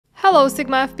Hello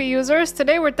Sigma FP users,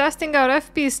 today we're testing out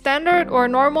FP's standard or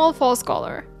normal false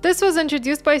color. This was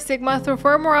introduced by Sigma through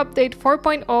firmware update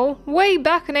 4.0 way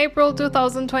back in April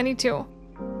 2022.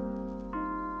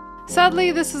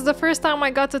 Sadly, this is the first time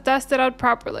I got to test it out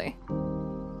properly.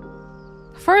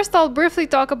 First, I'll briefly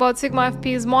talk about Sigma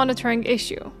FP's monitoring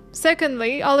issue.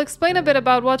 Secondly, I'll explain a bit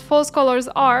about what false colors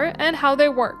are and how they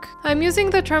work. I'm using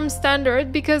the term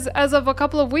standard because as of a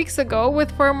couple of weeks ago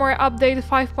with firmware update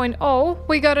 5.0,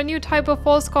 we got a new type of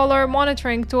false color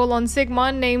monitoring tool on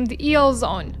Sigma named EL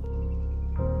Zone.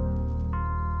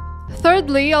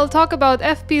 Thirdly, I'll talk about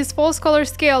FP's false color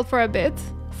scale for a bit.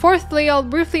 Fourthly, I'll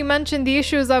briefly mention the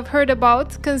issues I've heard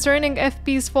about concerning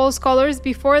FP's false colors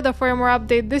before the firmware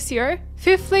update this year.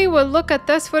 Fifthly, we'll look at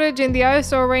test footage in the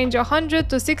ISO range 100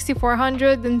 to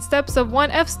 6400 in steps of 1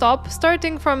 f-stop,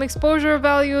 starting from exposure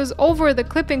values over the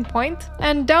clipping point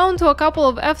and down to a couple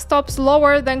of f-stops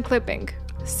lower than clipping.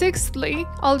 Sixthly,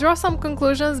 I'll draw some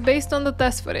conclusions based on the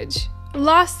test footage.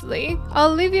 Lastly,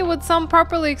 I'll leave you with some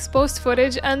properly exposed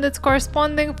footage and its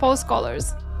corresponding false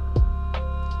colors.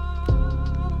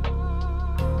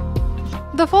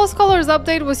 The false colors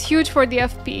update was huge for the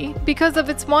FP because of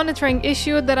its monitoring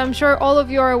issue that I'm sure all of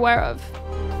you are aware of.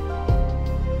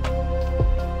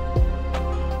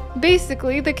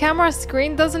 Basically, the camera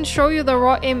screen doesn't show you the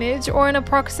raw image or an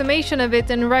approximation of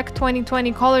it in Rec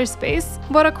 2020 color space,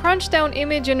 but a crunched down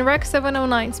image in Rec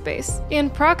 709 space. In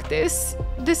practice,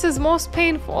 this is most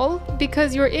painful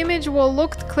because your image will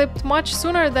look clipped much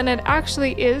sooner than it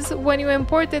actually is when you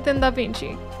import it in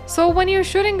DaVinci. So when you're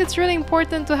shooting, it's really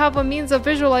important to have a means of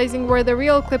visualizing where the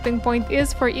real clipping point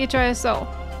is for each ISO.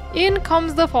 In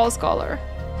comes the false color.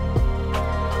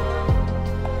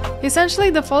 Essentially,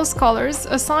 the false colors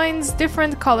assigns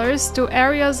different colors to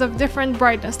areas of different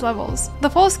brightness levels. The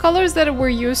false colors that we're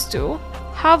used to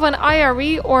have an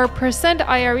IRE or percent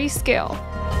IRE scale.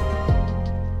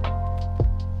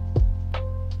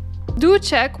 Do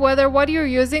check whether what you're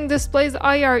using displays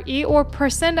IRE or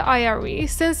percent IRE,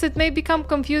 since it may become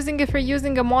confusing if you're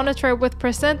using a monitor with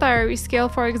percent IRE scale,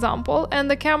 for example, and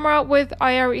the camera with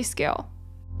IRE scale.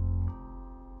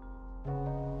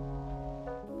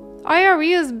 IRE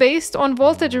is based on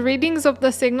voltage readings of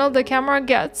the signal the camera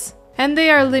gets, and they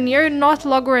are linear, not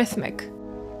logarithmic.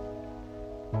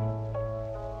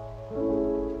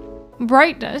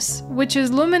 Brightness, which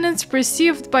is luminance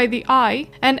perceived by the eye,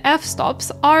 and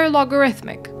f-stops are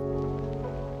logarithmic.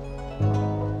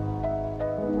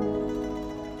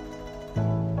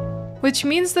 Which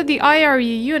means that the IRE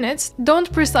units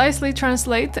don't precisely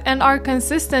translate and are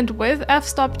consistent with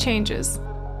f-stop changes.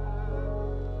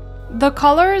 The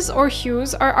colors or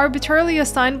hues are arbitrarily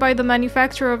assigned by the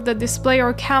manufacturer of the display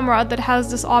or camera that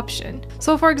has this option.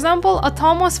 So for example, a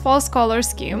Tomos false color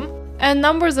scheme and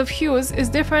numbers of hues is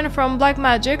different from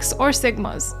Blackmagic's or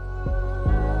Sigma's.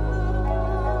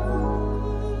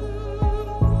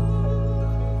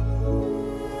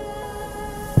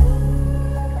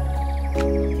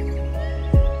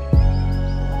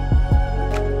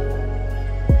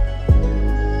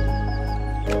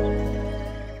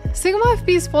 Sigma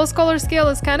FP's false color scale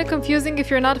is kinda confusing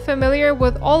if you're not familiar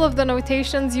with all of the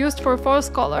notations used for false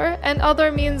color and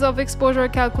other means of exposure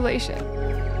calculation.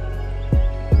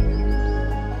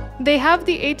 They have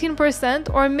the 18%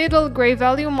 or middle gray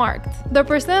value marked. The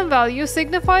percent value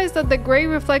signifies that the gray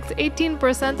reflects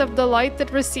 18% of the light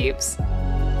it receives.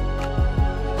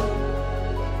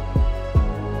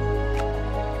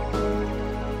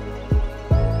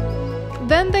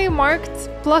 Then they marked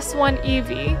 +1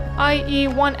 EV, i.e.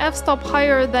 1 f-stop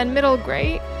higher than middle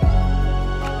gray,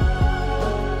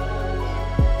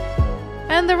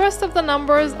 and the rest of the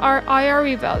numbers are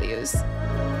IRE values.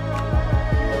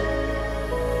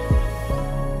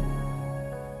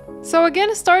 So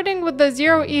again, starting with the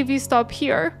 0 EV stop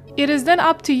here, it is then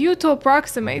up to you to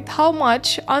approximate how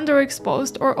much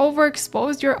underexposed or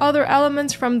overexposed your other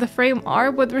elements from the frame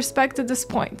are with respect to this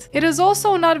point. It is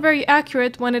also not very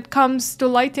accurate when it comes to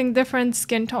lighting different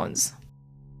skin tones.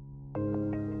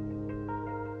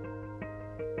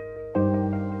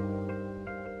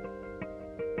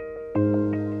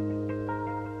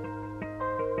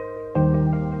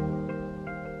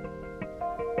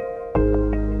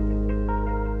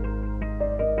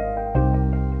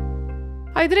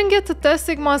 I didn't get to test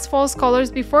Sigma's false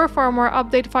colors before firmware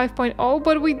update 5.0,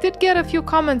 but we did get a few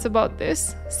comments about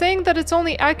this, saying that it's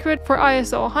only accurate for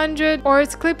ISO 100 or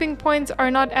its clipping points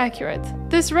are not accurate.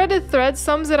 This Reddit thread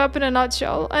sums it up in a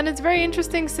nutshell, and it's very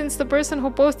interesting since the person who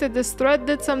posted this thread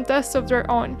did some tests of their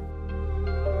own.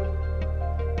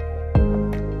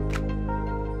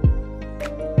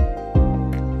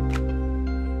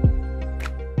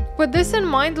 With this in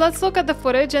mind, let's look at the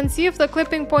footage and see if the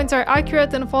clipping points are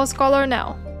accurate in false color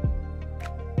now.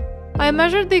 I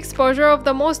measured the exposure of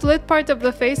the most lit part of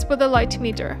the face with a light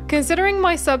meter. Considering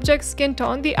my subject's skin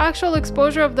tone, the actual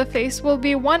exposure of the face will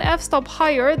be 1 f-stop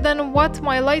higher than what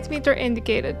my light meter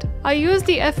indicated. I used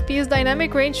the FP's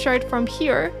dynamic range chart from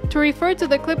here to refer to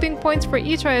the clipping points for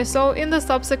each ISO in the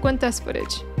subsequent test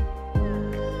footage.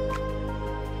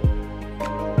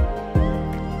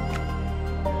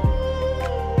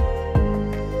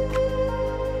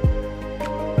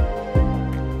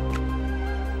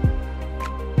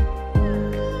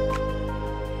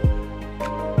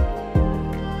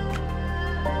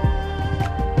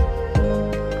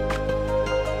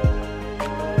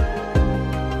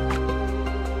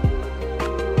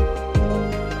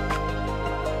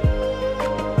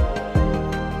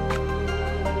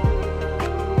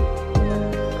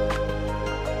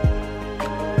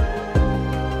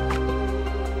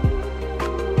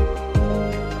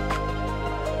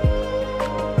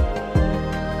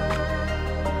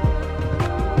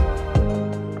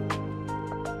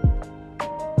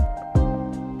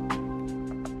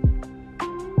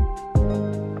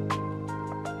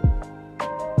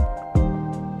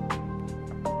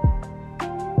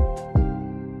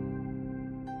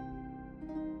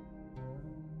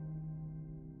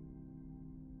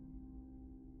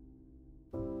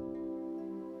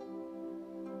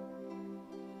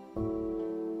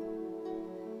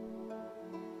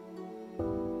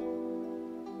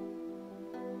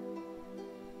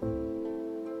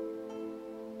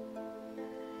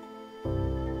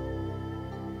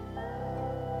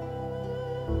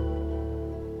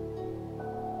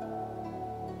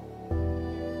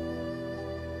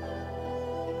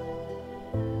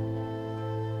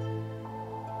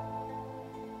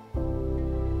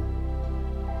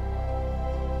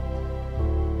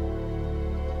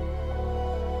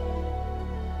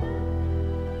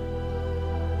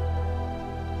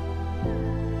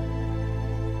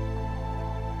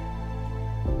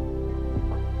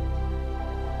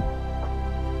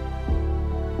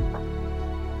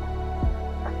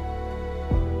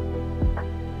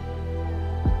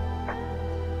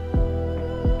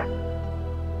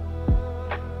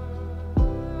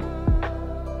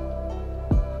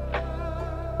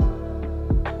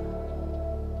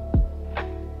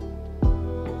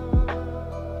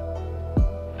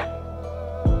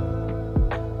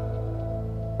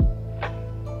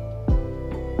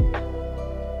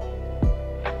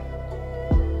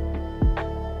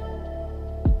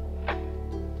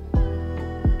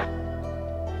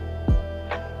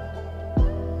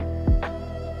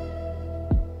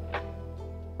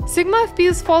 Sigma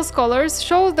FP's false colors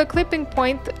show the clipping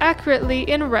point accurately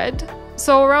in red,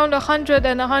 so around 100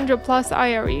 and 100 plus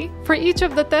IRE, for each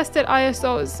of the tested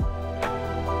ISOs.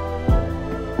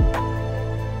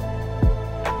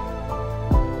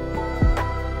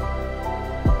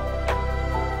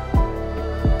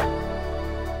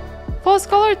 False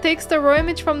color takes the raw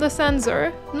image from the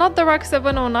sensor, not the Rec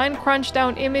 709 crunch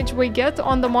down image we get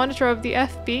on the monitor of the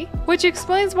FP, which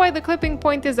explains why the clipping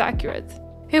point is accurate.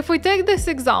 If we take this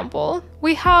example,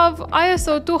 we have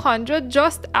ISO 200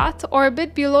 just at or a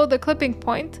bit below the clipping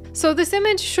point, so this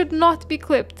image should not be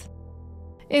clipped.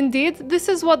 Indeed, this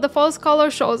is what the false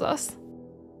color shows us.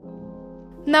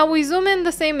 Now we zoom in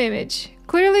the same image.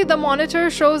 Clearly the monitor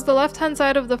shows the left-hand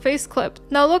side of the face clipped.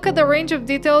 Now look at the range of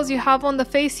details you have on the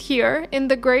face here in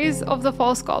the grays of the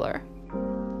false color.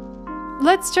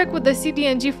 Let's check with the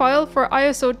CD&G file for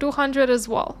ISO 200 as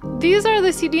well. These are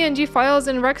the CD&G files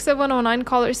in Rec 709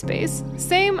 color space,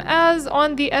 same as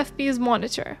on the FP's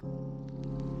monitor.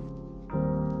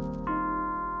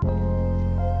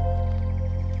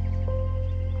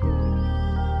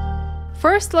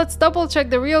 First, let's double check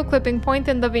the real clipping point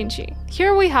in DaVinci.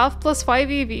 Here we have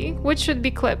 +5 EV, which should be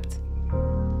clipped.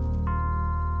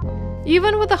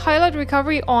 Even with the highlight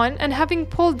recovery on and having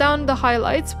pulled down the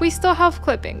highlights, we still have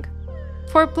clipping.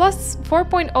 For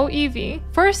 +4.0 EV,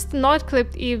 first not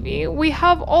clipped EV, we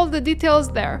have all the details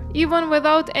there, even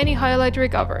without any highlight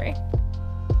recovery.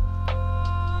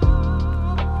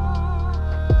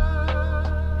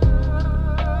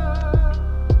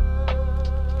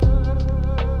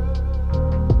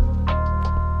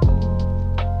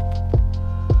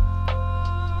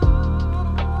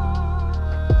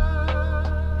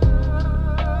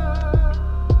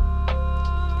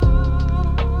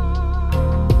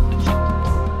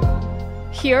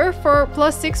 Here, for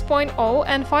 +6.0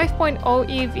 and 5.0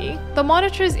 EV, the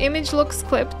monitor's image looks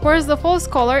clipped, whereas the false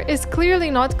color is clearly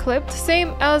not clipped,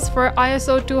 same as for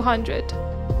ISO 200.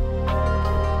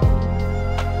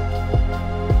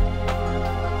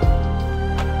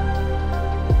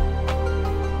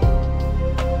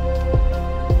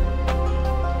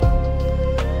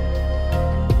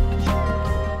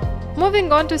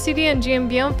 Moving on to CD and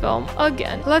GMBM film,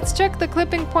 again, let's check the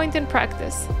clipping point in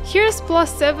practice. Here's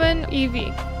 +7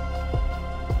 EV.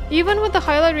 Even with the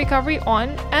highlight recovery on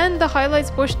and the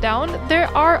highlights pushed down, there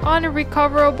are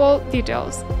unrecoverable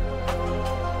details.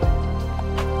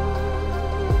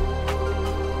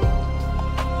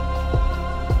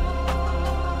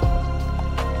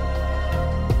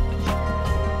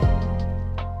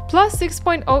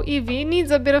 +6.0 EV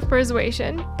needs a bit of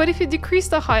persuasion, but if you decrease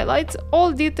the highlights,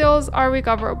 all details are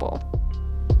recoverable.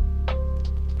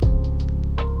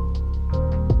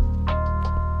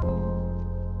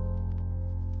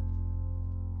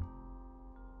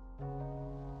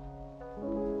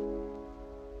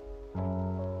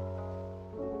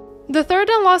 The third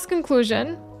and last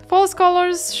conclusion, false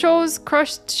colors shows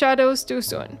crushed shadows too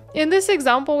soon. In this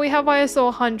example, we have ISO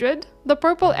 100. The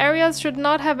purple areas should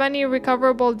not have any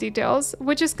recoverable details,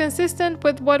 which is consistent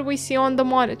with what we see on the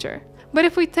monitor. But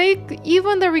if we take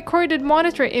even the recorded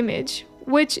monitor image,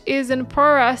 which is in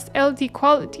ProRes LT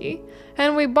quality,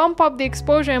 and we bump up the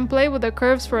exposure and play with the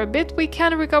curves for a bit, we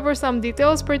can recover some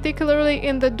details, particularly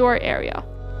in the door area.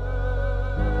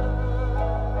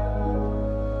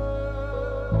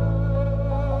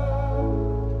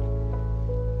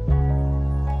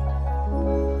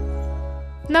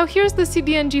 Now here's the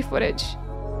CDNG footage.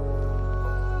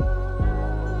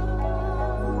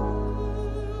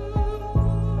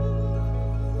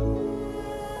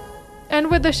 And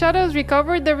with the shadows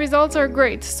recovered, the results are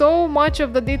great. So much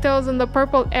of the details in the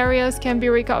purple areas can be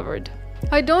recovered.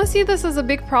 I don't see this as a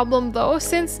big problem though,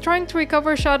 since trying to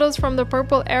recover shadows from the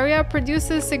purple area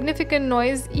produces significant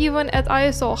noise even at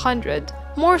ISO 100,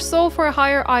 more so for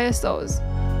higher ISOs.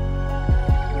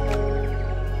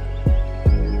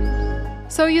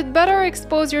 So you'd better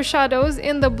expose your shadows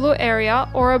in the blue area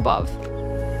or above.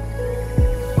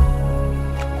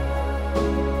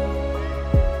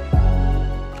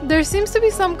 There seems to be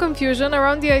some confusion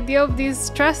around the idea of these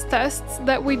stress tests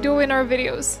that we do in our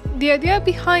videos. The idea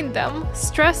behind them,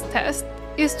 stress test,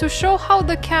 is to show how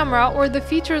the camera or the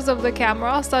features of the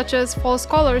camera, such as false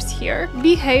colors here,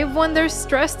 behave when they're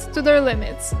stressed to their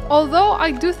limits. Although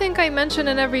I do think I mention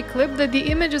in every clip that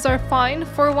the images are fine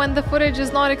for when the footage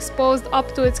is not exposed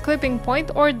up to its clipping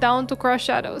point or down to crush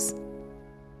shadows.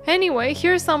 Anyway,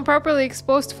 here's some properly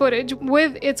exposed footage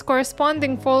with its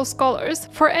corresponding false colors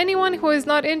for anyone who is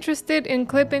not interested in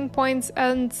clipping points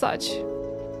and such.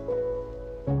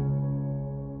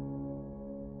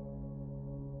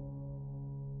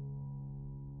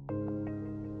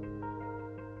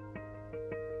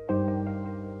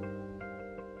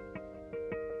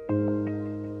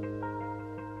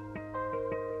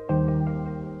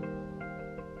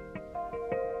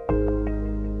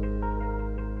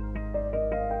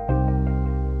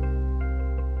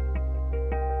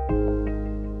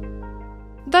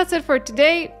 That's it for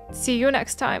today. See you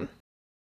next time.